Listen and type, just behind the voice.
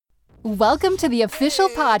Welcome to the official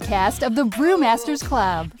podcast of the Brewmasters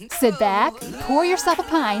Club. Sit back, pour yourself a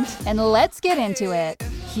pint, and let's get into it.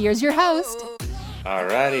 Here's your host.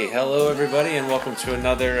 Alrighty, hello everybody, and welcome to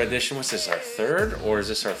another edition. Was this our third, or is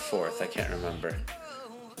this our fourth? I can't remember.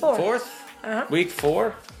 Fourth? Uh-huh. Week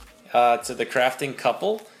 4 to the Crafting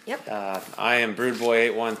Couple. Yep. I am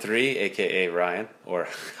Broodboy813, aka Ryan, or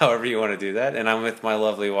however you want to do that, and I'm with my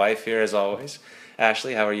lovely wife here as always.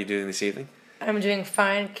 Ashley, how are you doing this evening? I'm doing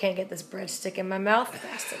fine. Can't get this breadstick in my mouth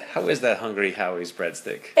fast enough. How is that Hungry Howie's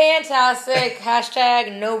breadstick? Fantastic.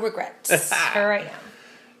 Hashtag no regrets. Here I am.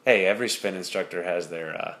 Hey, every spin instructor has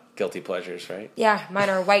their guilty pleasures, right? Yeah,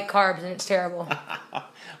 mine are white carbs and it's terrible.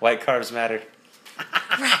 White carbs matter.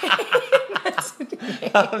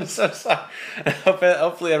 Right. I'm so sorry.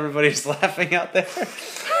 Hopefully everybody's laughing out there.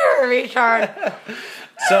 Retard.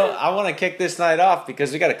 So I want to kick this night off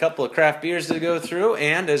because we got a couple of craft beers to go through,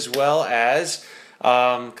 and as well as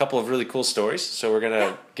a couple of really cool stories. So we're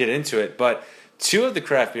gonna get into it. But two of the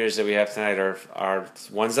craft beers that we have tonight are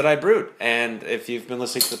ones that I brewed. And if you've been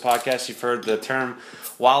listening to the podcast, you've heard the term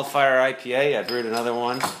Wildfire IPA. I brewed another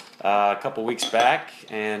one a couple weeks back,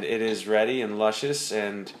 and it is ready and luscious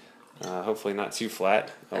and hopefully not too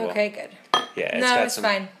flat. Oh, Okay, good. Yeah, it's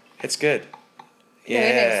fine. It's good. Yeah, Yeah,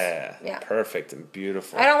 it is. Yeah. Perfect and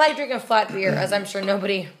beautiful. I don't like drinking flat beer, as I'm sure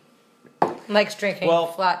nobody likes drinking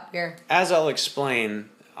flat beer. As I'll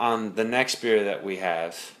explain on the next beer that we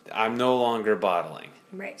have, I'm no longer bottling.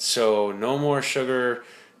 Right. So no more sugar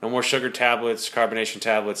tablets, carbonation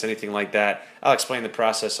tablets, anything like that. I'll explain the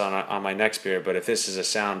process on my next beer, but if this is a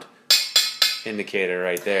sound indicator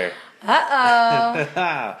right there.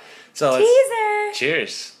 Uh-oh. So Teaser.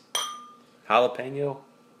 Cheers. Jalapeno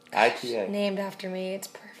IPA. Named after me. It's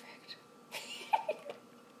perfect.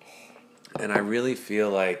 And I really feel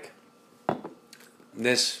like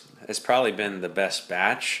this has probably been the best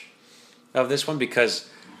batch of this one because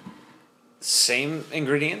same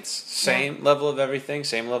ingredients, same level of everything,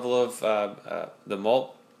 same level of the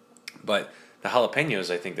malt, but the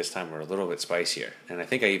jalapenos I think this time were a little bit spicier, and I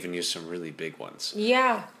think I even used some really big ones.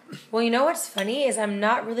 Yeah. Well, you know what's funny is I'm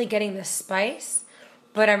not really getting the spice,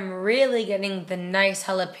 but I'm really getting the nice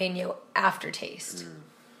jalapeno aftertaste.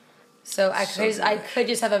 So I could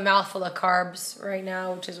just have a mouthful of carbs right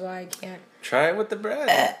now, which is why I can't. Try it with the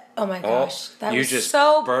bread. Oh my gosh, that was just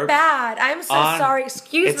so burped bad. I'm so sorry.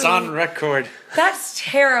 Excuse me. It's on record. That's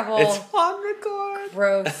terrible. It's on record.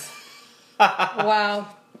 Gross.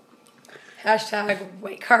 Wow. Hashtag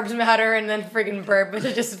white carbs matter, and then friggin' burp, but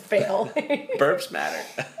it just fail. Burps matter.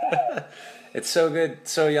 It's so good,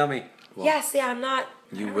 so yummy. Well, yes, yeah, I'm not.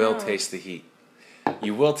 You will taste the heat.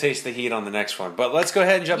 You will taste the heat on the next one. But let's go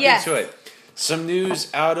ahead and jump into it. Some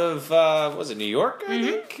news out of, was it New York, I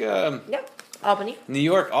think? Yep, Albany. New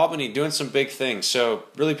York, Albany, doing some big things. So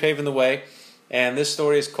really paving the way. And this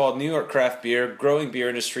story is called New York Craft Beer, Growing Beer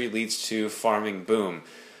Industry Leads to Farming Boom.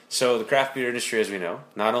 So the craft beer industry, as we know,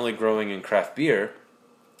 not only growing in craft beer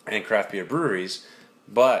and craft beer breweries,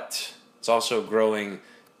 but it's also growing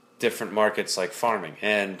different markets like farming.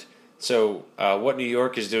 And so what New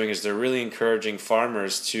York is doing is they're really encouraging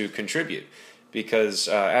farmers to contribute because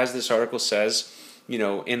as this article says, you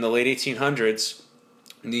know, in the late 1800s,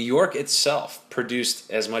 New York itself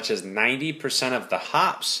produced as much as 90% of the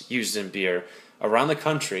hops used in beer around the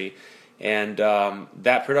country, and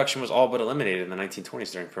that production was all but eliminated in the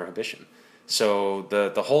 1920s during Prohibition. So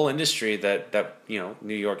the whole industry that you know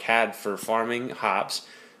New York had for farming hops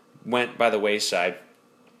went by the wayside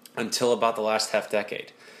until about the last half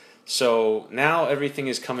decade. So now everything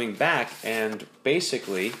is coming back, and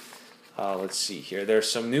basically, let's see here.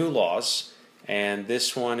 There's some new laws, and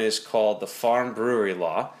this one is called the Farm Brewery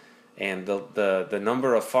Law. And the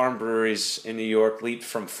number of farm breweries in New York leaped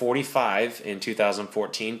from 45 in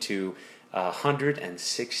 2014 to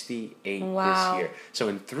 168 this year. So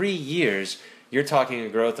in 3 years, you're talking a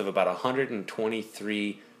growth of about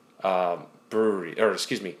 123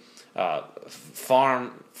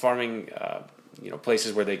 farming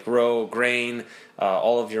places where they grow grain,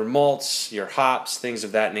 all of your malts, your hops, things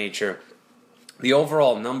of that nature. The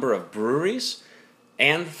overall number of breweries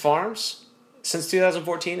and farms since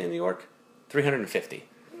 2014 in New York, 350.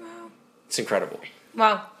 Wow. It's incredible.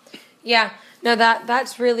 Wow. Yeah. No,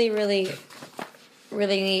 that's really, really,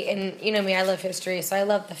 really neat. And you know me, I love history, so I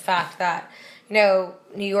love the fact that, you know,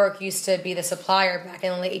 New York used to be the supplier back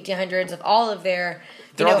in the late 1800s of all of their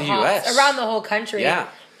hops US. Around the whole country. Yeah.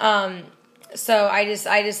 So I just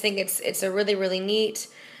think it's a really, really neat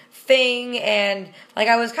thing, and like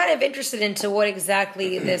I was kind of interested into what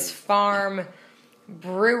exactly this farm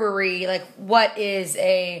brewery, like what is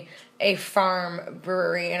a a farm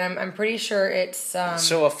brewery? And I'm pretty sure it's...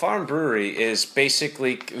 So a farm brewery is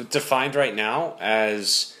basically defined right now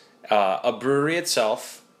as a brewery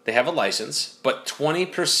itself. They have a license, but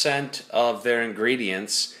 20% of their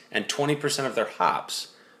ingredients and 20% of their hops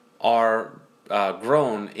are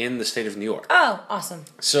grown in the state of New York. Oh, awesome.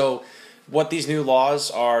 So what these new laws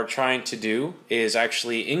are trying to do is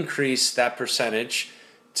actually increase that percentage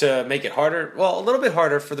to make it harder, well, a little bit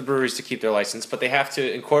harder for the breweries to keep their license, but they have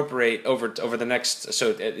to incorporate over the next,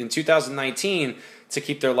 so in 2019, to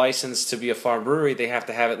keep their license to be a farm brewery, they have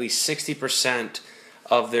to have at least 60%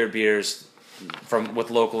 of their beers with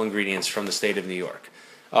local ingredients from the state of New York.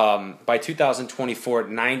 By 2024,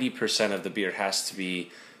 90% of the beer has to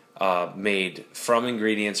be made from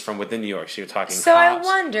ingredients from within New York. So you're talking So hops. I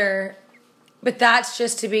wonder... But that's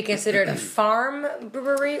just to be considered a farm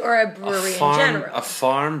brewery or a brewery in general? A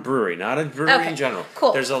farm brewery, not a brewery in general.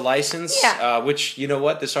 Cool. There's a license, which, you know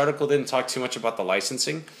what, this article didn't talk too much about the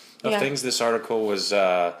licensing of things. This article was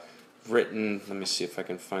written, let me see if I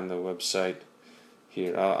can find the website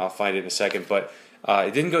here. I'll find it in a second. But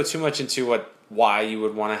it didn't go too much into why you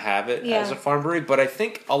would want to have it as a farm brewery. But I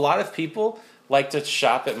think a lot of people like to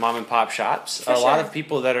shop at mom and pop shops. A lot of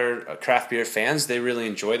people that are craft beer fans, they really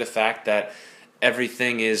enjoy the fact that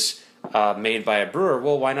everything is made by a brewer.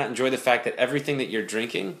 Well, why not enjoy the fact that everything that you're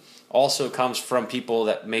drinking also comes from people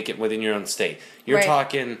that make it within your own state? You're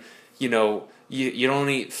talking, you don't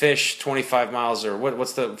eat fish 25 miles or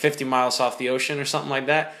what's the 50 miles off the ocean or something like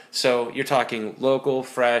that. So you're talking local,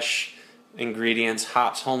 fresh ingredients,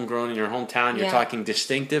 hops, homegrown in your hometown. You're talking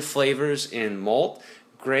distinctive flavors in malt,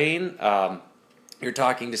 grain. You're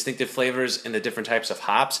talking distinctive flavors in the different types of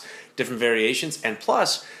hops, different variations, and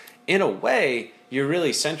plus, in a way, you're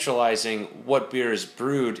really centralizing what beer is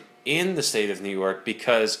brewed in the state of New York,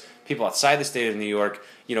 because people outside the state of New York,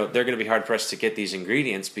 they're going to be hard pressed to get these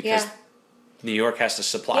ingredients because New York has to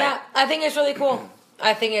supply it. Yeah, I think it's really cool.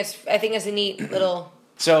 I think it's a neat little...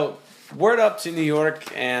 So, word up to New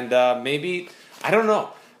York, and maybe, I don't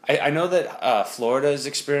know. I know that Florida is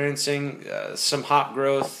experiencing some hop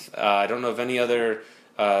growth. I don't know of any other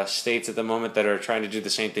states at the moment that are trying to do the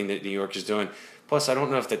same thing that New York is doing. Plus, I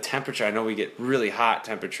don't know if the temperature. I know we get really hot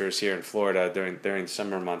temperatures here in Florida during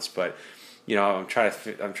summer months, but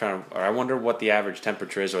I wonder what the average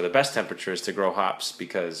temperature is or the best temperature is to grow hops,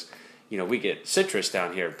 because we get citrus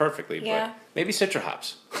down here perfectly, but maybe citra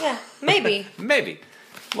hops. Yeah, maybe. Maybe.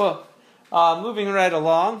 Well, moving right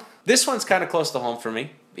along. This one's kind of close to home for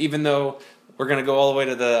me, even though we're going to go all the way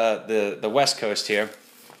to the West Coast here.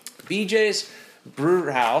 BJ's Brew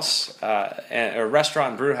House, a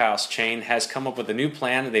restaurant brew house chain, has come up with a new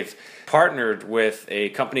plan. They've partnered with a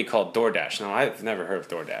company called DoorDash. Now, I've never heard of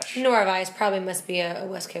DoorDash. Nor have I. It probably must be a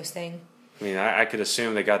West Coast thing. I mean, I could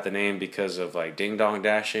assume they got the name because of Ding Dong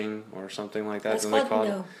Dashing or something like that.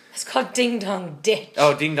 It's called Ding Dong Ditch.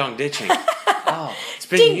 Oh, Ding Dong Ditching. Oh, it's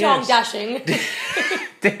been Ding years. Dong Dashing.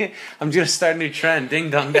 I'm going to start a new trend, Ding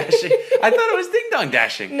Dong Dashing. I thought it was Ding Dong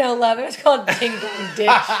Dashing. No, love, it was called Ding Dong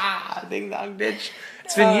Ditch. Ding Dong Ditch.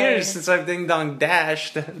 It's been years since I've Ding Dong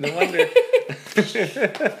Dashed. No wonder.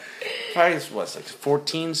 Probably,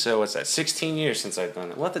 14, so what's that, 16 years since I've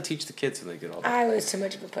done it. We'll have to teach the kids when they get older. I was too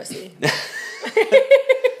much of a pussy.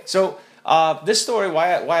 So, this story,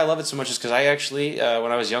 why I love it so much is because I actually,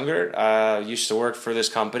 when I was younger, used to work for this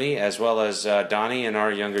company, as well as Donnie in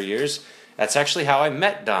our younger years. That's actually how I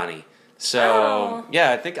met Donnie. So,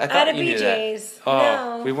 I thought you knew that. Oh,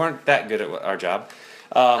 no. We weren't that good at our job.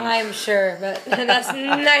 I'm sure, but that's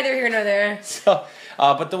neither here nor there. So,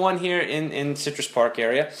 but the one here in Citrus Park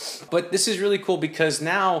area. But this is really cool because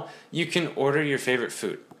now you can order your favorite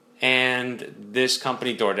food. And this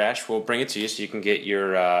company, DoorDash, will bring it to you so you can get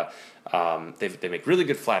your... they make really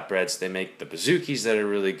good flatbreads. They make the bazookies that are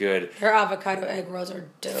really good. Her avocado egg rolls are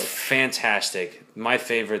dope. Fantastic. My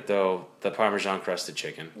favorite, though, the Parmesan crusted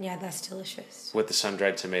chicken. Yeah, that's delicious. With the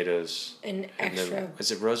sun-dried tomatoes. And extra.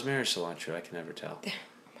 Is it rosemary or cilantro? I can never tell. Oh,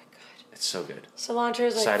 my God. It's so good. Cilantro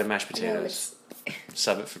is side of mashed potatoes.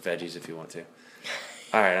 Sub it for veggies if you want to.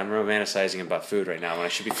 All right, I'm romanticizing about food right now when I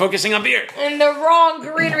should be focusing on beer. And the wrong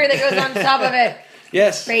greenery that goes on top of it.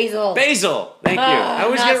 Yes. Basil. Thank you. I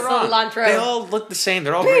always get it wrong. Cilantro. They all look the same.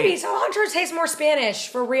 They're all Baby, green. cilantro tastes more Spanish.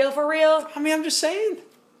 For real, for real. I mean, I'm just saying.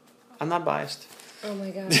 I'm not biased. Oh,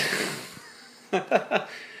 my God.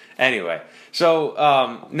 Anyway,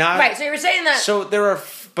 so now... Right, so you were saying that... So there are...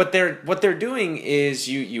 But what they're doing is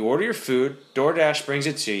you order your food, DoorDash brings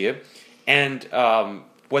it to you, and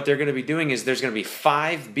what they're going to be doing is there's going to be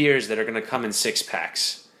 5 beers that are going to come in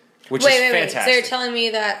 6-packs, which is fantastic. So you're telling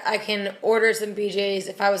me that I can order some BJ's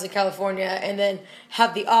if I was in California and then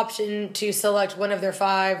have the option to select one of their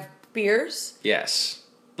 5 beers? Yes.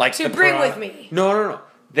 Like To bring with me. No.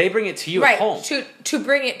 They bring it to you at home. To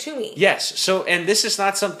bring it to me. Yes. So, and this is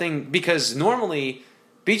not something, because normally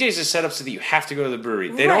BJ's is set up so that you have to go to the brewery.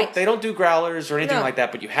 They don't do growlers or anything like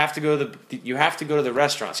that, but you have to go to the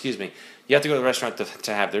restaurant, excuse me. You have to go to the restaurant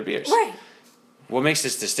to have their beers. Right. What makes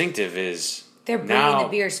this distinctive is they're bringing the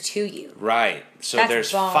beers to you. Right. So That's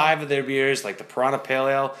there's bomb. 5 of their beers, like the Piranha Pale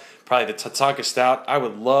Ale, probably the Tatanka Stout. I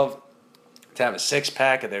would love to have a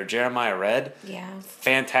 6-pack of their Jeremiah Red. Yeah.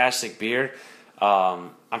 Fantastic beer.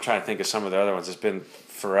 I'm trying to think of some of the other ones. It's been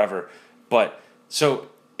forever. But so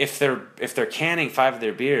if they're canning 5 of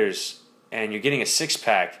their beers and you're getting a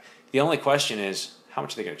 6-pack, the only question is how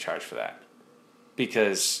much are they going to charge for that?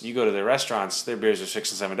 Because you go to their restaurants, their beers are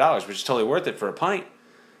 $6 and $7, which is totally worth it for a pint.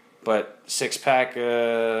 But 6-pack,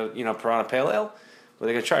 Piranha Pale Ale, what are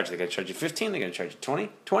they going to charge? They're going to charge you $15. They're going to charge you $20.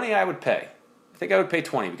 $20, I would pay. I think I would pay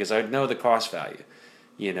 $20 because I would know the cost value.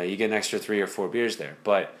 You get an extra 3 or 4 beers there,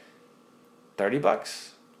 but $30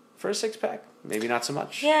 for a 6-pack, maybe not so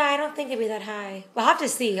much. Yeah, I don't think it'd be that high. We'll have to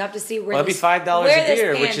see. We'll have to see where. Well, it'd be $5 a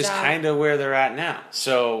beer, which is kind of where they're at now.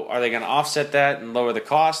 So, are they going to offset that and lower the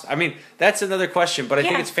cost? I mean, that's another question. But I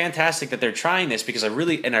think it's fantastic that they're trying this because I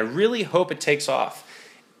really hope it takes off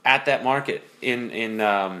at that market.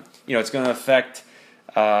 It's going to affect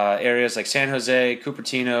areas like San Jose,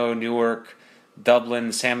 Cupertino, Newark,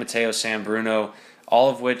 Dublin, San Mateo, San Bruno. All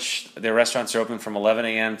of which their restaurants are open from 11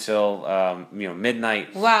 a.m. till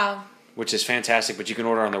midnight. Wow. Which is fantastic. But you can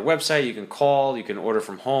order on their website. You can call. You can order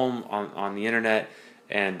from home on the internet,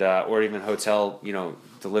 and or even hotel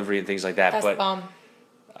delivery and things like that. That's bomb.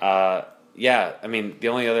 Yeah. I mean, the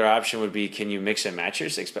only other option would be, can you mix and match your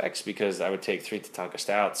 6-packs? Because I would take 3 Tatanka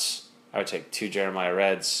Stouts. I would take 2 Jeremiah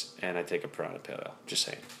Reds, and I'd take a Piranha Pale Ale. Just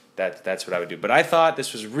saying. That's what I would do. But I thought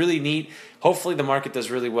this was really neat. Hopefully the market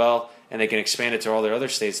does really well, and they can expand it to all their other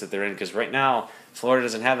states that they're in. Because right now, Florida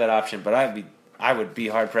doesn't have that option. But I would be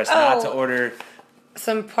hard pressed not to order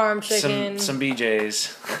some parm chicken, some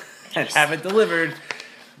BJ's, and have it delivered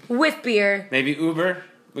with beer. Maybe Uber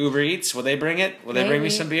Eats. Will they bring it? Will they bring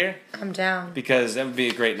me some beer? I'm down. Because that would be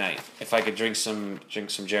a great night if I could drink some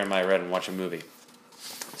Jeremiah Red and watch a movie.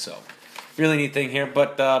 So. Really neat thing here,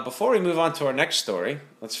 but before we move on to our next story,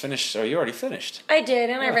 let's finish. Oh, you already finished. I did,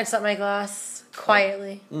 and I rinsed up my glass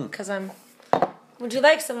quietly because Would you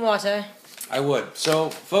like some water? I would. So,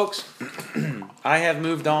 folks, I have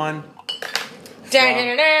moved on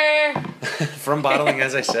from bottling,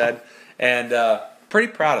 as I said, and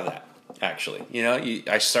pretty proud of that. Actually,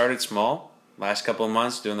 I started small last couple of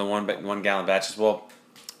months doing the 1 gallon batches. Well,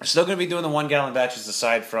 I'm still going to be doing the 1 gallon batches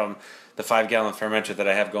aside from the 5-gallon fermenter that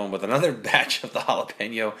I have going with another batch of the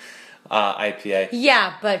jalapeno IPA.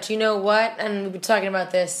 Yeah, but you know what? And we've been talking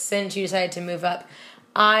about this since you decided to move up.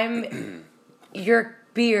 Your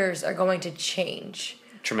beers are going to change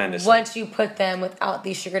tremendously once you put them without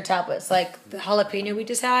these sugar tablets. Like the jalapeno we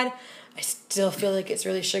just had, I still feel like it's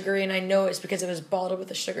really sugary, and I know it's because it was bottled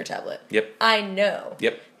with a sugar tablet. Yep. I know.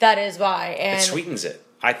 Yep. That is why. And it sweetens it.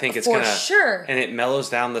 I think it's for sure. And it mellows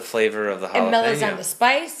down the flavor of the jalapeno. It mellows down the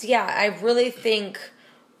spice. Yeah, I really think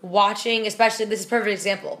watching, especially, this is a perfect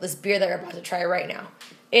example, this beer that we're about to try right now.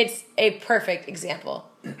 It's a perfect example.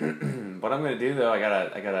 What I'm going to do, though, I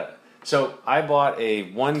gotta. So I bought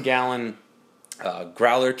a 1 gallon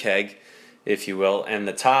growler keg, if you will, and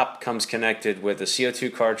the top comes connected with a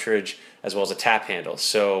CO2 cartridge as well as a tap handle.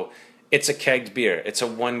 So it's a kegged beer. It's a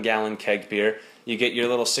 1 gallon kegged beer. You get your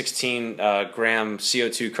little 16 gram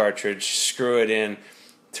CO2 cartridge, screw it in,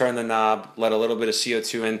 turn the knob, let a little bit of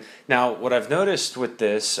CO2 in. Now, what I've noticed with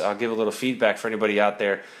this, I'll give a little feedback for anybody out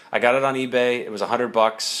there. I got it on eBay. It was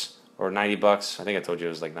 $100 or $90. I think I told you it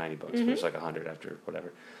was like $90, but it was like $100 after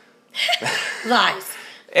whatever. Lies.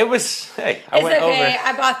 It was, hey, I went okay. over.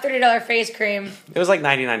 I bought $30 face cream. It was like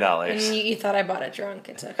 $99. And you thought I bought it drunk.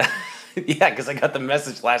 It's okay. Yeah, because I got the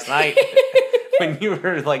message last night when you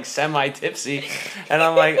were like semi-tipsy. And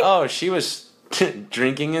I'm like, oh, she was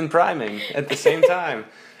drinking and priming at the same time.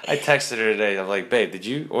 I texted her today. I'm like, babe, did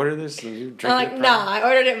you order this? Did you drink I'm like, no, I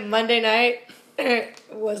ordered it Monday night. It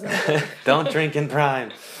was not good. Don't drink and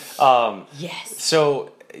prime. Yes.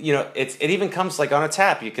 So, it even comes like on a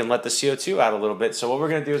tap. You can let the CO2 out a little bit. So what we're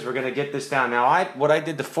going to do is we're going to get this down. Now, what I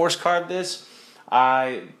did to force carb this,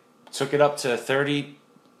 I took it up to 30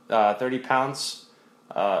 pounds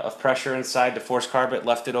of pressure inside to force carb it,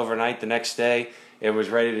 left it overnight. The next day, it was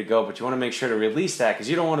ready to go. But you want to make sure to release that because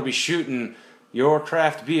you don't want to be shooting your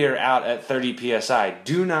craft beer out at 30 psi.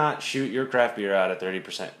 Do not shoot your craft beer out at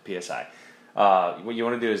 30% psi. What you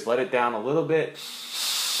want to do is let it down a little bit.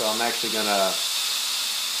 So I'm actually going to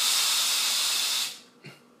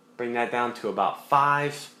bring that down to about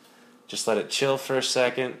 5. Just let it chill for a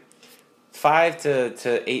second. 5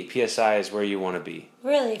 to 8 psi is where you want to be.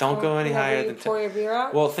 Really? Don't go any higher than. Pour your beer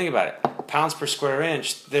out? Well, think about it. Pounds per square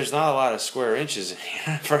inch. There's not a lot of square inches in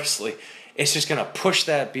here. Firstly, it's just gonna push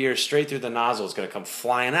that beer straight through the nozzle. It's gonna come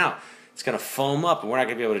flying out. It's gonna foam up, and we're not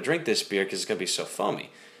gonna be able to drink this beer because it's gonna be so foamy.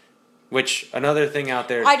 Which another thing out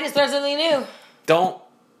there. I just learned something new. Don't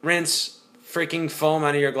rinse freaking foam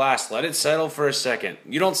out of your glass. Let it settle for a second.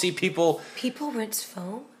 You don't see people. People rinse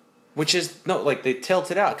foam? Which is, no, like they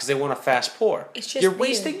tilt it out because they want a fast pour. It's just You're beer.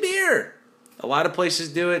 wasting beer. A lot of places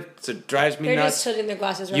do it, so it drives me They're nuts. just tilting their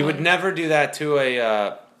glasses around. You would never do that to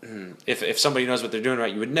a, if somebody knows what they're doing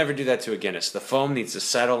right, you would never do that to a Guinness. The foam needs to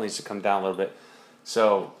settle, needs to come down a little bit.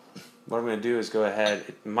 So what I'm going to do is go ahead.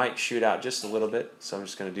 It might shoot out just a little bit, so I'm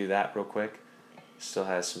just going to do that real quick. Still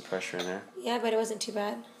has some pressure in there. Yeah, but it wasn't too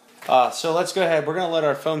bad. So let's go ahead. We're going to let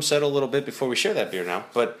our foam settle a little bit before we share that beer now.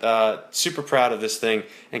 But super proud of this thing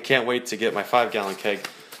and can't wait to get my 5-gallon keg,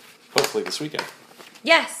 hopefully this weekend.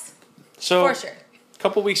 Yes. So, for sure. A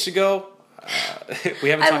couple weeks ago, we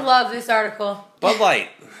haven't I love this article. Bud Light.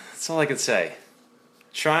 That's all I could say.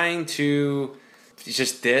 Trying to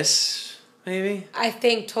just diss, maybe? I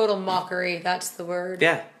think total mockery. That's the word.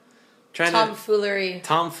 Yeah. Tomfoolery.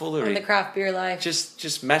 Tomfoolery. In the craft beer life.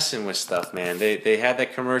 Just messing with stuff, man. They had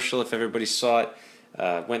that commercial, if everybody saw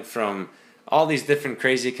it. Went from all these different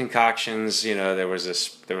crazy concoctions. You know, there was I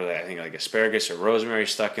think like asparagus or rosemary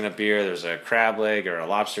stuck in a beer. There was a crab leg or a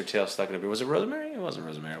lobster tail stuck in a beer. Was it rosemary? It wasn't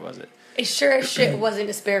rosemary, was it? It sure as shit wasn't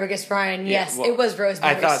asparagus, Brian. Yes, well, it was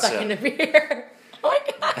rosemary stuck in a beer. Oh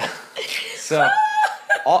my god. So,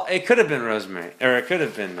 it could have been rosemary, or it could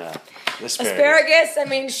have been asparagus. Asparagus? I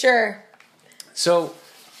mean, sure. So,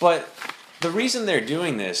 but the reason they're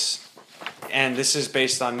doing this, and this is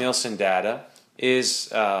based on Nielsen data, is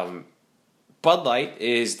Bud Light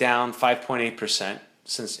is down 5.8%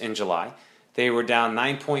 since in July. They were down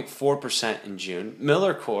 9.4% in June.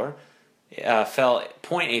 Miller Core fell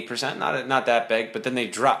 0.8%, not that big, but then they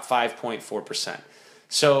dropped 5.4%.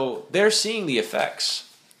 So they're seeing the effects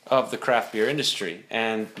of the craft beer industry,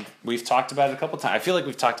 and we've talked about it a couple times. I feel like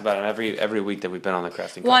we've talked about it every week that we've been on the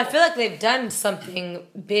crafting. Well, I feel like they've done something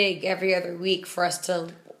big every other week for us to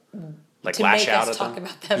lash out at talk them.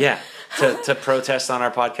 About them. Yeah, to protest on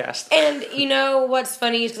our podcast. And you know what's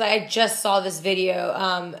funny is because I just saw this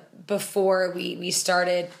video before we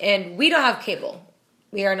started, and we don't have cable.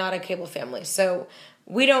 We are not a cable family, so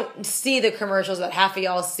we don't see the commercials that half of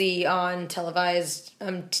y'all see on televised,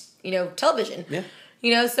 television. Yeah.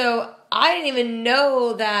 You know, so I didn't even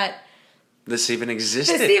know that this even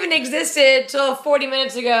existed. Till 40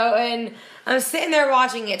 minutes ago, and I'm sitting there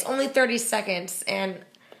watching it. It's only 30 seconds, and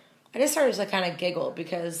I just started to kind of giggle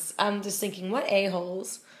because I'm just thinking, what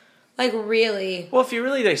a-holes? Like, really? Well, if you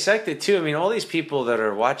really dissect it, too, I mean, all these people that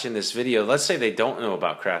are watching this video, let's say they don't know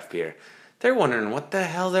about craft beer. They're wondering what the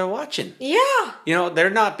hell they're watching. Yeah. You know, they're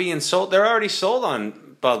not being sold. They're already sold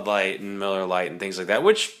on Bud Light and Miller Lite and things like that,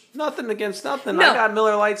 which, nothing against nothing. No. I got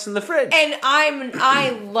Miller Lights in the fridge. And I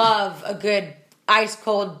love a good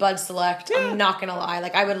ice-cold Bud Select. Yeah. I'm not going to lie.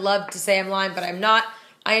 Like, I would love to say I'm lying, but I'm not.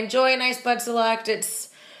 I enjoy a nice Bud Select. It's...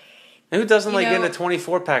 And who doesn't like getting a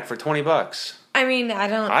 24-pack for $20? I mean, I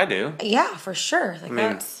don't... I do. Yeah, for sure. Like,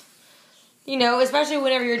 that's... You know, especially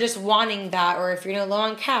whenever you're just wanting that, or if you're low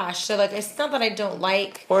on cash. So, like, it's not that I don't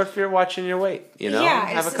like... Or if you're watching your weight, you know? Yeah,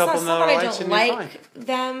 have a couple Miller Lights and you're fine. Like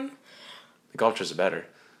them. The Ultras are better.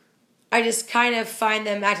 I just kind of find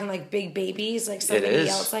them acting like big babies, like somebody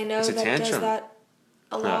else I know that tantrum. does that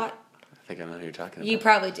a lot. I think I know who you're talking about. You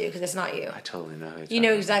probably do, because it's not you. I totally know who you're talking about. You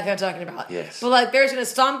know exactly what I'm talking about. Yes. But, like, they're just going to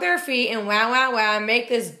stomp their feet and wow, and make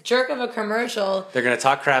this jerk of a commercial. They're going to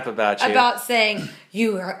talk crap about you. About saying,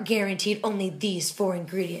 you are guaranteed only these 4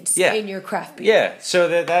 ingredients in your craft beer. Yeah, so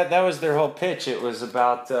that was their whole pitch. It was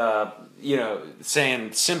about,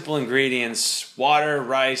 saying simple ingredients, water,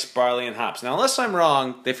 rice, barley, and hops. Now, unless I'm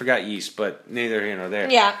wrong, they forgot yeast, but neither here nor there.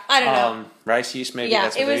 Yeah, I don't know. Rice yeast, maybe. Yeah,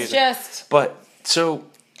 that's what it was just... But, so...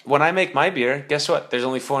 When I make my beer, guess what? There's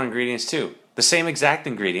only 4 ingredients too. The same exact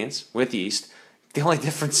ingredients with yeast. The only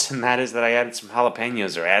difference in that is that I added some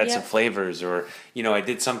jalapenos or added some flavors or, I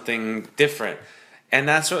did something different. And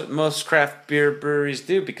that's what most craft beer breweries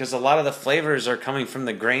do because a lot of the flavors are coming from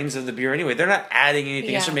the grains of the beer anyway. They're not adding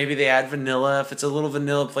anything else. Or maybe they add vanilla if it's a little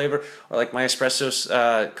vanilla flavor. Or like my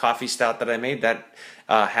espresso coffee stout that I made that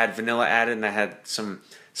had vanilla added and that had some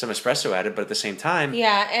espresso added. But at the same time,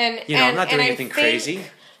 yeah, and I'm not doing anything crazy.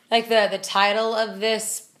 Like the title of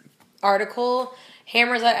this article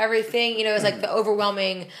hammers out everything. You know, it's like the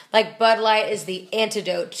overwhelming, like Bud Light is the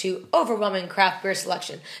antidote to overwhelming craft beer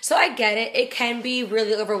selection. So I get it. It can be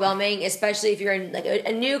really overwhelming, especially if you're like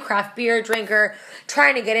a new craft beer drinker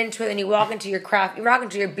trying to get into it, and you walk into your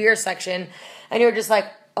beer section, and you're just like,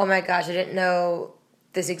 oh my gosh, I didn't know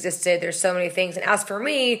this existed. There's so many things. And as for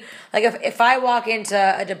me, like if I walk into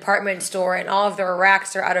a department store and all of their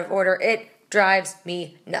racks are out of order, it drives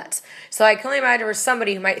me nuts. So I can only imagine for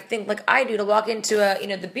somebody who might think like I do to walk into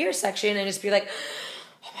the beer section and just be like,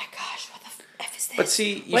 oh my gosh, what the F is this? But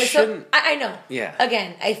see, you shouldn't. I know. Yeah.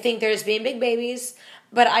 Again, I think there's being big babies,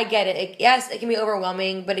 but I get it. Yes, it can be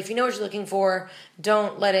overwhelming, but if you know what you're looking for,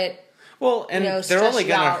 don't let it. Well, and they're only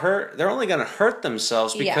going to out. hurt. They're only going to hurt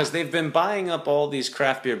themselves because they've been buying up all these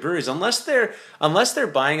craft beer breweries. Unless they're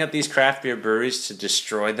buying up these craft beer breweries to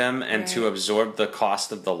destroy them and to absorb the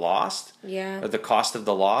cost of the loss. Yeah. Or the cost of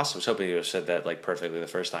the loss. I was hoping you would have said that like perfectly the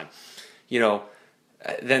first time. You know,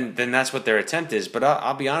 then that's what their attempt is. But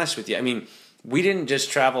I'll be honest with you. I mean, we didn't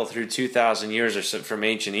just travel through 2,000 years or so from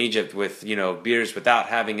ancient Egypt with, beers without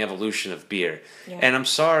having evolution of beer. Yeah. And I'm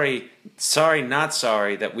sorry, not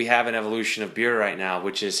sorry that we have an evolution of beer right now,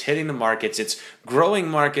 which is hitting the markets. It's growing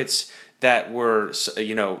markets that were,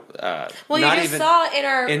 well, you just saw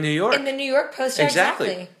in New York. In the New York poster.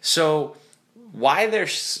 Exactly. So why they're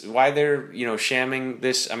shamming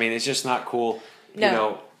this? I mean, it's just not cool.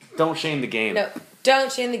 No. Don't shame the game. No,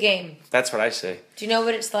 don't shame the game. That's what I say. Do you know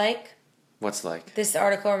what it's like? What's like? This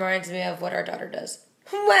article reminds me of what our daughter does.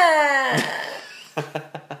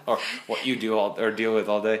 Or what you do deal with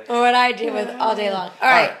all day. Or what I deal with all day long. All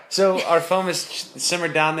right. So our foam is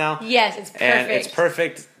simmered down now. Yes, it's perfect. And it's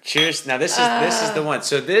perfect. Cheers. Now this is the one.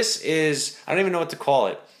 So this is, I don't even know what to call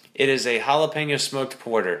it. It is a jalapeno smoked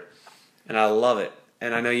porter. And I love it.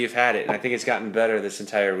 And I know you've had it. And I think it's gotten better this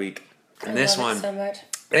entire week. And I love it so much.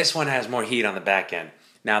 This one has more heat on the back end.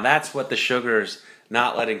 Now that's what the sugar's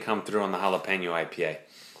not letting come through on the jalapeno IPA,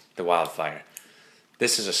 the Wildfire.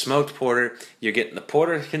 This is a smoked porter. You're getting the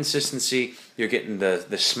porter consistency. You're getting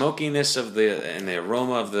the smokiness and the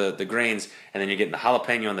aroma of the grains, and then you're getting the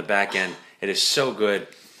jalapeno on the back end. It is so good.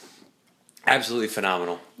 Absolutely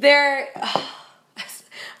phenomenal. Pretty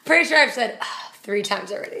sure I've said 3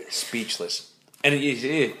 times already. Speechless. And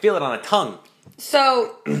you feel it on the tongue.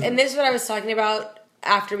 So, and this is what I was talking about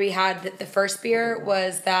after we had the first beer,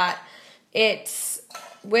 was that it's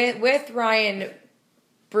with Ryan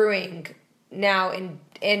brewing now and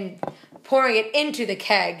pouring it into the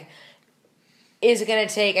keg is going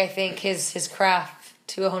to take, I think, his craft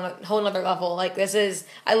to a whole nother level. Like,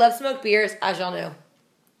 I love smoked beers, as y'all know.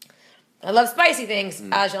 I love spicy things,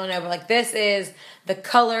 as y'all know, but like the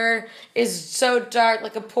color is so dark,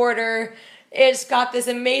 like a porter. It's got this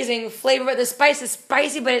amazing flavor, but the spice is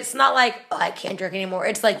spicy, but it's not like, oh, I can't drink anymore.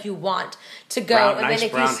 It's like you want to go. Nice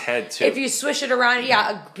brown head, too. If you swish it around,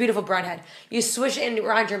 a beautiful brown head. You swish it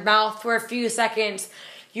around your mouth for a few seconds,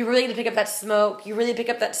 you really get to pick up that smoke. You really pick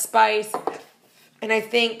up that spice. And I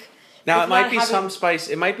think... Now, it might be some spice.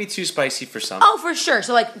 It might be too spicy for some. Oh, for sure.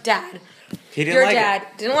 So, like, Dad... Your dad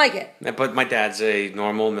didn't like it. But my dad's a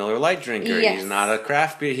normal Miller Lite drinker. Yes. He's not a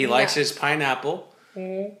craft beer. He likes his pineapple.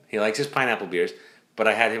 Mm-hmm. He likes his pineapple beers. But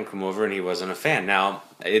I had him come over and he wasn't a fan. Now,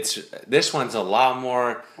 this one's a lot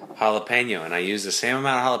more jalapeno. And I use the same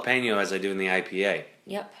amount of jalapeno as I do in the IPA.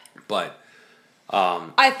 Yep. But...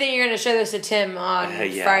 I think you're going to show this to Tim on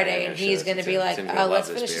Friday. And he's going to be like, let's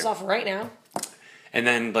finish this off right now. And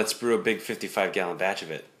then let's brew a big 55-gallon batch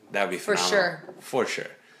of it. That would be phenomenal. For sure.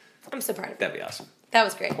 I'm so proud of you. That'd be awesome. That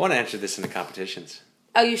was great. I want to enter this in the competitions.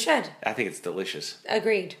 Oh, you should. I think it's delicious.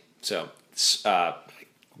 Agreed. So,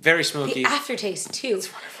 very smoky. The aftertaste, too.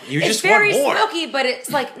 It's wonderful. It's very smoky, but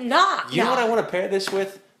it's like not. You know what I want to pair this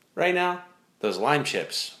with right now? Those lime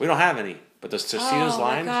chips. We don't have any, but those Tostitos limes. Oh,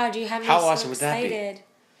 my God. You have me How so awesome excited. Would that be?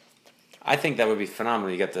 I think that would be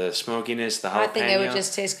phenomenal. You got the smokiness, the jalapeno. I think it would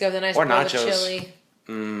just taste good with a nice bowl of chili.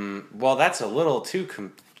 Well, that's a little too...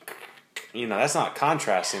 that's not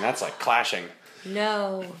contrasting. That's like clashing.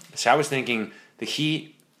 No. So I was thinking the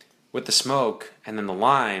heat with the smoke and then the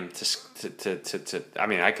lime to I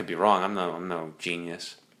mean, I could be wrong. I'm no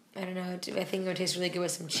genius. I don't know. I think it would taste really good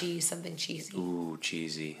with some cheese, something cheesy. Ooh,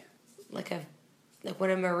 cheesy. Like one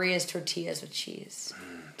of Maria's tortillas with cheese.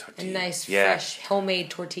 Tortilla. A nice, fresh, homemade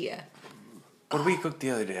tortilla. What did we cook the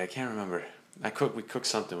other day? I can't remember. We cooked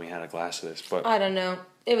something. We had a glass of this, but I don't know.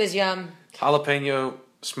 It was yum. Jalapeno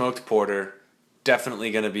smoked porter, definitely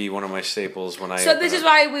going to be one of my staples when I. So this is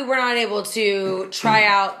why we were not able to try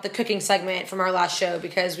out the cooking segment from our last show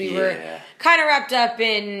because we were kind of wrapped up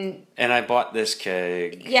in. And I bought this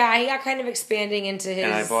keg. Yeah, he got kind of expanding into his.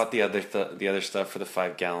 And I bought the other stuff for the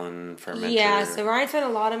 5-gallon fermenter. Yeah, so Ryan spent a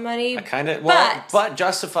lot of money. I kind of but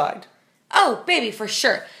justified. Oh, baby, for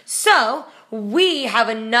sure. So we have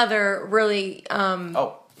another really.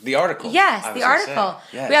 The article. Yes, the article.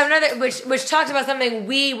 Yes. We have another which talks about something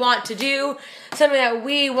we want to do, something that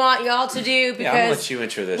we want y'all to do because I'm gonna let you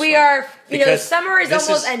intro this. We are, summer is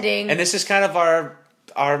almost ending, and this is kind of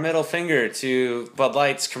our middle finger to Bud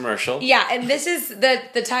Light's commercial. Yeah, and this is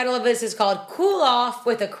the title of this is called "Cool Off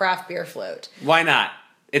with a Craft Beer Float." Why not?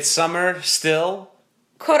 It's summer still.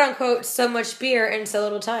 Quote unquote, so much beer in so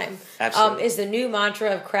little time. Absolutely. Is the new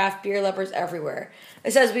mantra of craft beer lovers everywhere.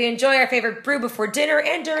 It says we enjoy our favorite brew before dinner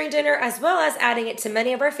and during dinner, as well as adding it to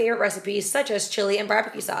many of our favorite recipes, such as chili and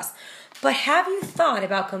barbecue sauce. But have you thought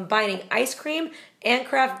about combining ice cream and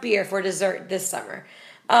craft beer for dessert this summer?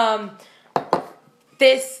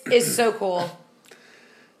 This is so cool.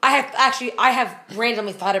 I have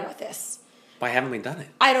randomly thought about this. Why haven't we done it?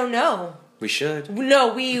 I don't know. We should.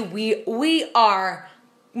 No, we are.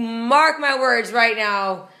 Mark my words right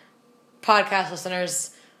now, podcast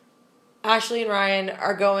listeners. Ashley and Ryan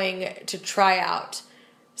are going to try out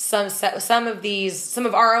some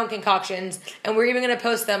of our own concoctions, and we're even going to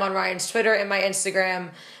post them on Ryan's Twitter and my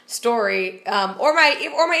Instagram story, or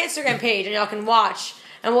my Instagram page, and y'all can watch,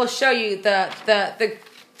 and we'll show you the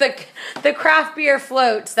craft beer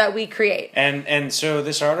floats that we create. And so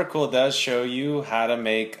this article does show you how to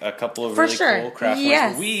make a couple of really cool craft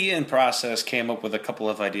ones. We, in process, came up with a couple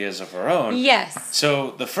of ideas of our own. Yes.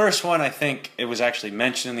 So the first one, I think it was actually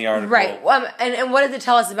mentioned in the article. Right. And what does it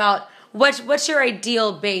tell us about what's your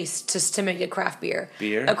ideal base to make a craft beer?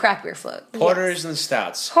 A craft beer float. Porters and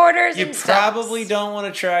stouts. You probably don't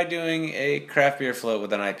want to try doing a craft beer float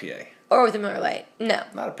with an IPA. Or with a Miller Lite. No.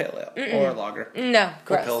 Not a pale ale. Or a lager. No.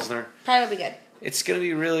 Or a Pilsner. Probably would be good. It's going to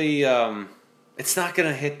be really... it's not going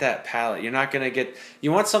to hit that palate. You're not going to get...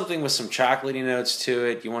 You want something with some chocolatey notes to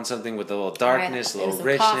it. You want something with a little darkness, a little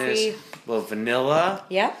richness, a little vanilla.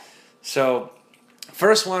 Yep. So,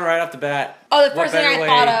 first one right off the bat. Oh, the first thing I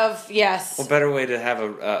thought of, yes. What better way to have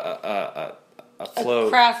a float? A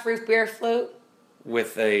craft root beer float?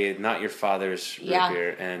 With a Not Your Father's root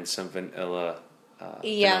beer and some vanilla...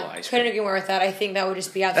 vanilla ice cream. Couldn't agree more with that. I think that would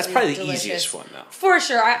just be absolutely delicious. That's probably the easiest one, though. For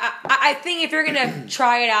sure. I think if you're gonna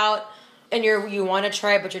try it out and you want to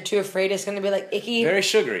try it, but you're too afraid it's gonna be like icky. Very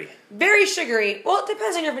sugary. Very sugary. Well, it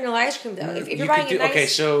depends on your vanilla ice cream, though. If you're buying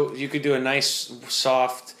so you could do a nice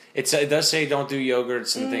soft. It does say don't do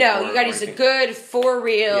yogurts and things. No, you gotta use a good for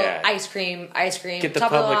real ice cream. Get the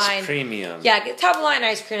Publix premium. Yeah, get top of line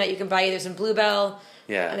ice cream that you can buy either some Bluebell.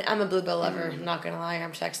 Yeah, I mean, I'm a Bluebell lover. I'm not gonna lie,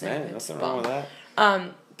 I'm texting. Man, nothing wrong with that.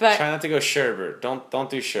 But try not to go sherbet. Don't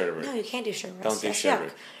do sherbet. No, you can't do sherbet. Don't do sherbet.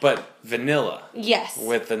 Yuck. But vanilla,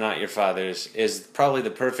 with the Not Your Father's, is probably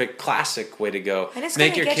the perfect classic way to go. And it's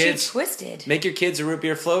make your kids twisted. Make your kids a root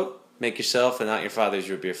beer float. Make yourself a Not Your Father's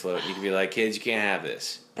root beer float. You can be like, kids, you can't have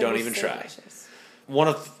this. Don't even try. Delicious. One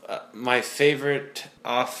of my favorite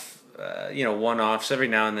one-offs. Every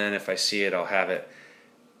now and then, if I see it, I'll have it.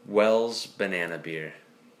 Wells banana beer.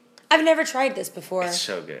 I've never tried this before. It's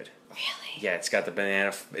so good. Really? Yeah, it's got the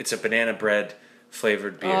banana. It's a banana bread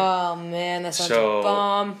flavored beer. Oh man, that sounds a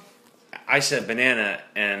bomb. I said banana,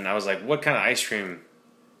 and I was like, "What kind of ice cream?"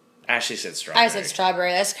 Ashley said strawberry. I said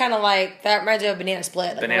strawberry. That's kind of like that reminds me of a banana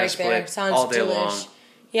split. Like banana split there. Sounds all day delish. long.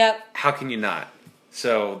 Yep. How can you not?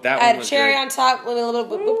 So that add one was cherry good. on top with a little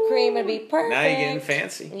whipped cream. It'd be perfect. Now you're getting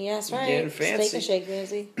fancy. Yeah, that's right. You're getting fancy. Steak and shake,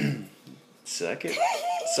 Nancy. Suck it.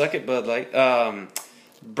 Suck it, Bud Light.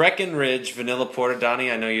 Breckenridge Vanilla Porter.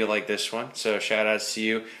 Donnie, I know you like this one, so shout outs to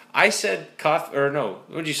you. I said coffee, or no,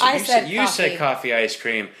 what did you say? You said coffee ice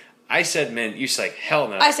cream. I said mint. You said hell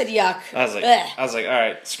no. I said yuck. I was like, all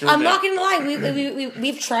right, screw I'm mint. not gonna lie.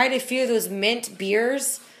 We've tried a few of those mint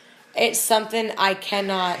beers. It's something I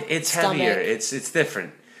cannot. It's stomach. heavier. It's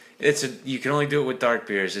different. You can only do it with dark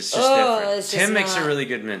beers. It's just different. It's Tim makes a really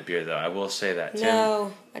good mint beer, though. I will say that.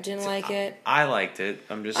 No, I didn't like it. I liked it.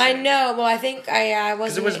 I'm just. I know. Well, I think I wasn't.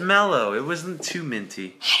 Because it was mellow. It wasn't too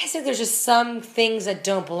minty. I just think there's just some things that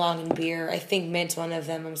don't belong in beer. I think mint's one of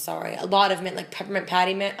them. I'm sorry. A lot of mint, like peppermint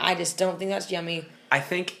patty mint. I just don't think that's yummy. I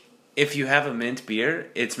think if you have a mint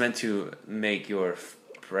beer, it's meant to make your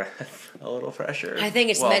breath a little fresher. I think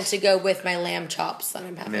it's meant to go with my lamb chops that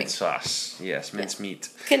I'm having. Mint sauce. Yes, mince meat.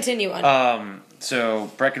 Continue on.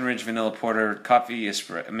 So Breckenridge Vanilla Porter, coffee,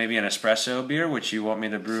 maybe an espresso beer, which you want me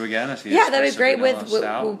to brew again? That'd be great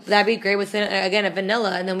that'd be great with again a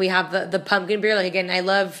vanilla, and then we have the pumpkin beer. Like again, I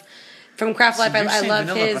love from Craft Life. I love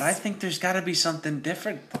vanilla, his. But I think there's got to be something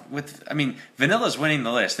different with. I mean, vanilla's winning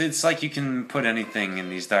the list. It's like you can put anything in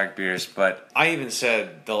these dark beers, but I even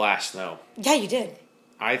said the Last Snow. Yeah, you did.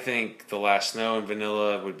 I think the Last Snow and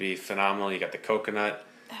vanilla would be phenomenal. You got the coconut.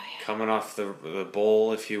 Coming off the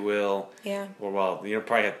bowl, if you will. Yeah. Or would you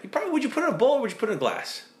put it in a bowl or would you put it in a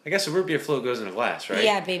glass? I guess a root beer float goes in a glass, right?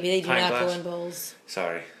 Yeah, baby, they do Pint not glass. go in bowls.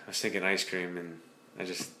 Sorry, I was thinking ice cream and I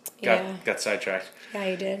just got sidetracked. Yeah,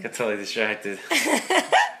 you did. Got totally distracted.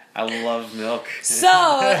 I love milk. So,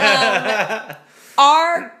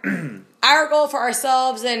 our goal for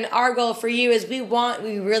ourselves and our goal for you is we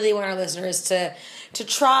really want our listeners to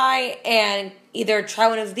try and either try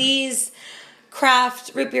one of these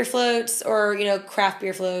craft root beer floats or craft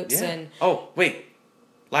beer floats. Yeah. And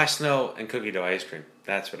Last Snow and cookie dough ice cream.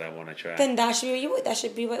 That's what I want to try. Then that should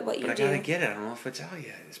be what you do. But I gotta get it. I don't know if it's out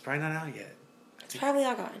yet. It's probably not out yet. It's probably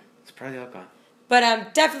all gone. It's probably all gone.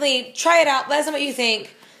 But definitely try it out. Let us know what you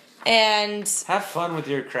think, and have fun with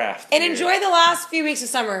your craft and enjoy the last few weeks of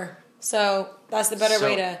summer. So that's the better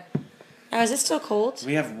way to. Now, is it still cold?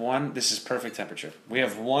 We have one. This is perfect temperature. We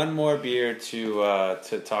have one more beer to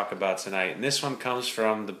talk about tonight, and this one comes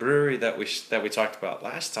from the brewery that we talked about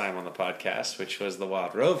last time on the podcast, which was the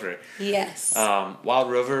Wild Rover. Yes. Wild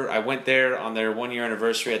Rover. I went there on their 1-year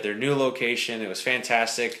anniversary at their new location. It was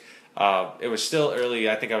fantastic. It was still early.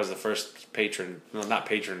 I think I was the first patron. Well, not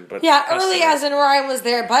patron, but customer. Early as in Ryan was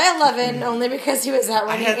there by 11, only because he was out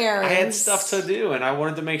running errands. I had stuff to do, and I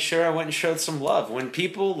wanted to make sure I went and showed some love. When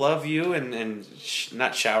people love you and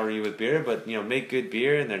not shower you with beer, but make good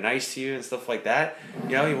beer and they're nice to you and stuff like that,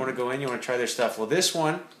 you want to go in, you want to try their stuff. Well, this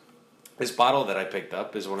bottle that I picked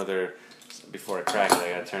up is one of their. Before I crack it,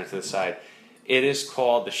 I got to turn it to the side. It is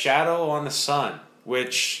called the Shadow on the Sun,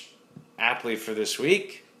 which aptly for this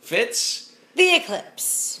week fits. The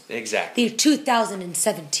Eclipse. Exactly. The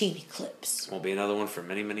 2017 Eclipse. Will be another one for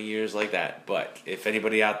many, many years like that. But if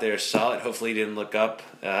anybody out there saw it, hopefully you didn't look up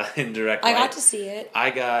in direct light. I got to see it. I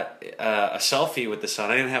got a selfie with the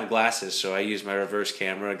sun. I didn't have glasses, so I used my reverse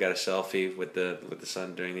camera. I got a selfie with the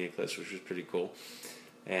sun during the eclipse, which was pretty cool.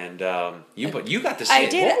 And you got to see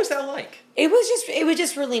it. What was that like? It was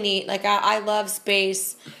just really neat. Like I love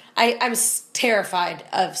space. I'm terrified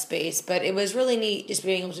of space, but it was really neat just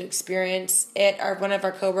being able to experience it. One of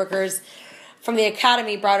our coworkers from the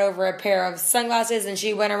academy brought over a pair of sunglasses, and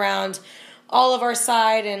she went around all of our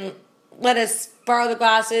side and let us borrow the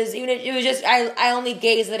glasses. Even if it was just I only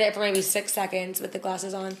gazed at it for maybe 6 seconds with the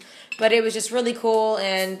glasses on, but it was just really cool,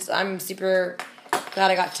 and I'm super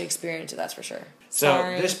glad I got to experience it. That's for sure.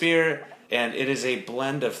 So this beer, and it is a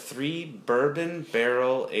blend of 3 bourbon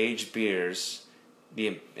barrel aged beers.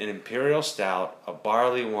 An imperial stout, a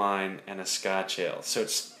barley wine, and a Scotch ale. So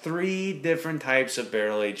it's 3 different types of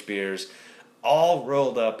barrel-aged beers, all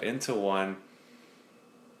rolled up into one.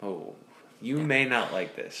 Oh, you may not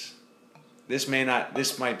like this. This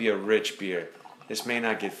might be a rich beer. This may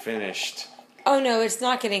not get finished. Oh no, it's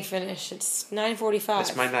not getting finished. It's 9:45.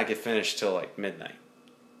 This might not get finished till like midnight.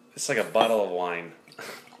 It's like a bottle of wine.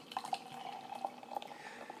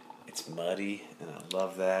 It's muddy, and I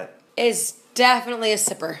love that. It's definitely a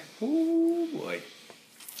sipper. Ooh, boy.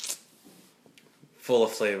 Full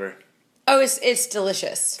of flavor. Oh, it's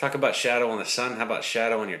delicious. Talk about shadow on the sun. How about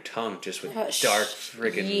shadow on your tongue? Just with dark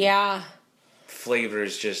friggin'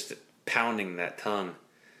 flavors just pounding that tongue.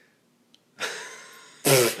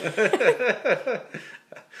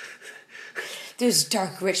 Those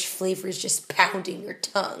dark, rich flavors just pounding your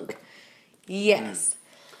tongue. Yes.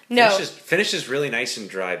 No. Finish is really nice and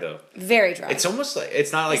dry, though. Very dry. It's almost like,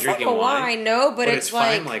 it's not like drinking like a wine. No, but it's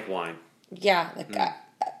like... fine like wine. Yeah,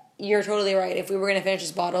 you're totally right. If we were going to finish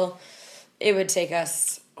this bottle, it would take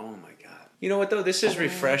us... Oh my God. You know what, though? This is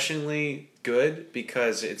refreshingly good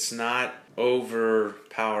because it's not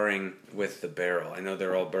overpowering with the barrel. I know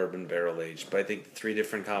they're all bourbon barrel aged, but I think the 3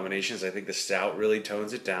 different combinations, I think the stout really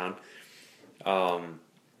tones it down.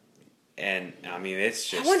 And, I mean, it's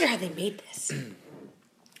just... I wonder how they made this.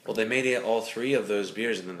 Well, they made all 3 of those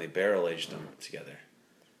beers, and then they barrel-aged them together.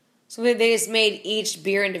 So they just made each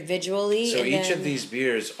beer individually? So each of these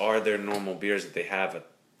beers are their normal beers that they have,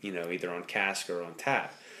 either on cask or on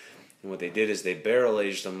tap. And what they did is they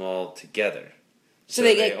barrel-aged them all together. So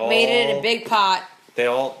they made it in a big pot. They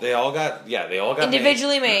all got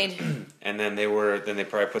individually made. And then they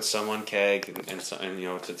probably put some on keg and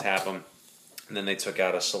to tap them. And then they took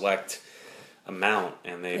out a select amount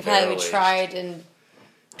and they probably tried and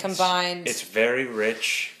combined. It's very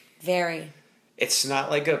rich. Very. It's not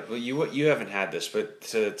like you haven't had this, but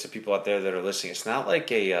to people out there that are listening, it's not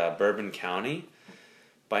like a Bourbon County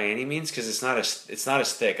by any means, because it's not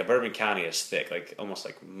as thick. A Bourbon County is thick, like almost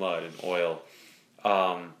like mud and oil,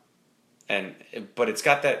 but it's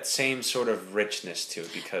got that same sort of richness to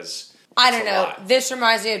it because I don't know. This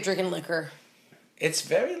reminds me of drinking liquor. It's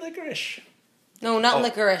very licorice. No, not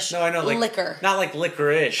licorice. No, I know, like liquor. Not like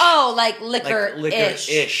licorice. Oh, like liquor-ish. Like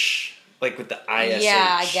liquor-ish. Like with the ISH.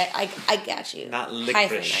 Yeah, I get you. Not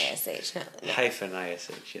licorice. Hyphen ISH. No. Hyphen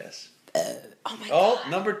ISH, yes. Oh my god. Oh,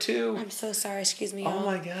 number 2. I'm so sorry. Excuse me. Oh y'all.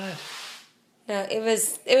 my god. No, it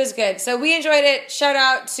was good. So we enjoyed it. Shout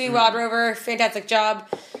out to Wild Rover. Fantastic job.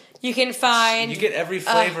 You can find... You get every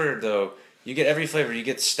flavor, though. You get every flavor. You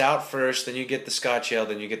get stout first, then you get the Scotch ale,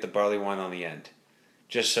 then you get the barley wine on the end.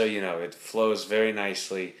 Just so you know, it flows very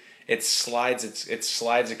nicely. It slides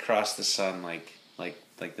across the sun like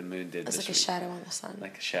the moon did. It's like a shadow on the sun.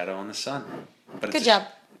 Like a shadow on the sun. But good job.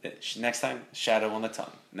 Next time, shadow on the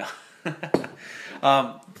tongue. No.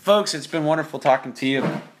 Folks, it's been wonderful talking to you.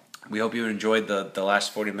 We hope you enjoyed the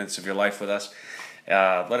last 40 minutes of your life with us.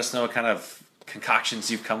 Let us know what kind of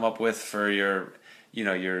concoctions you've come up with for your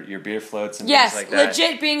beer floats and things like that. Yes,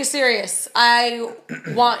 legit being serious. I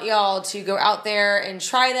want y'all to go out there and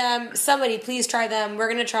try them. Somebody please try them. We're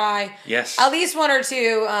going to try at least 1 or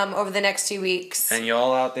 2 over the next 2 weeks. And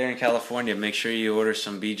y'all out there in California, make sure you order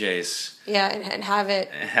some BJs. Yeah, and have it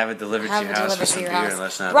delivered to your house for some beer. And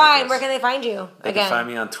let's not Ryan, where can they find you? They can find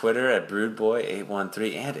me on Twitter at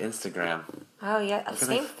BroodBoy813 and Instagram. Oh, yeah.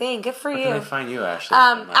 Same thing. Good for you. Where can they find you, Ashley?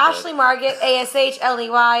 Ashley Margit,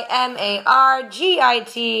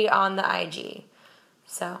 ASHLEYMARGIT on the IG.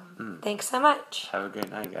 So, thanks so much. Have a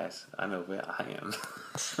great night, guys. I know where I am.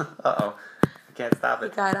 Uh-oh. I can't stop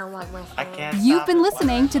it. God, I don't like my phone. I can't You've been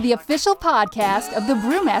listening to the official podcast of the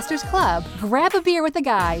Brewmasters Club. Grab a beer with the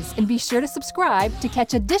guys and be sure to subscribe to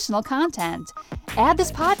catch additional content. Add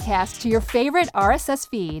this podcast to your favorite RSS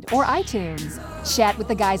feed or iTunes. Chat with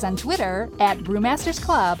the guys on Twitter at Brewmasters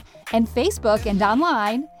Club and Facebook and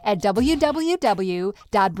online at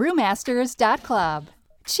www.brewmasters.club.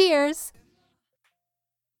 Cheers!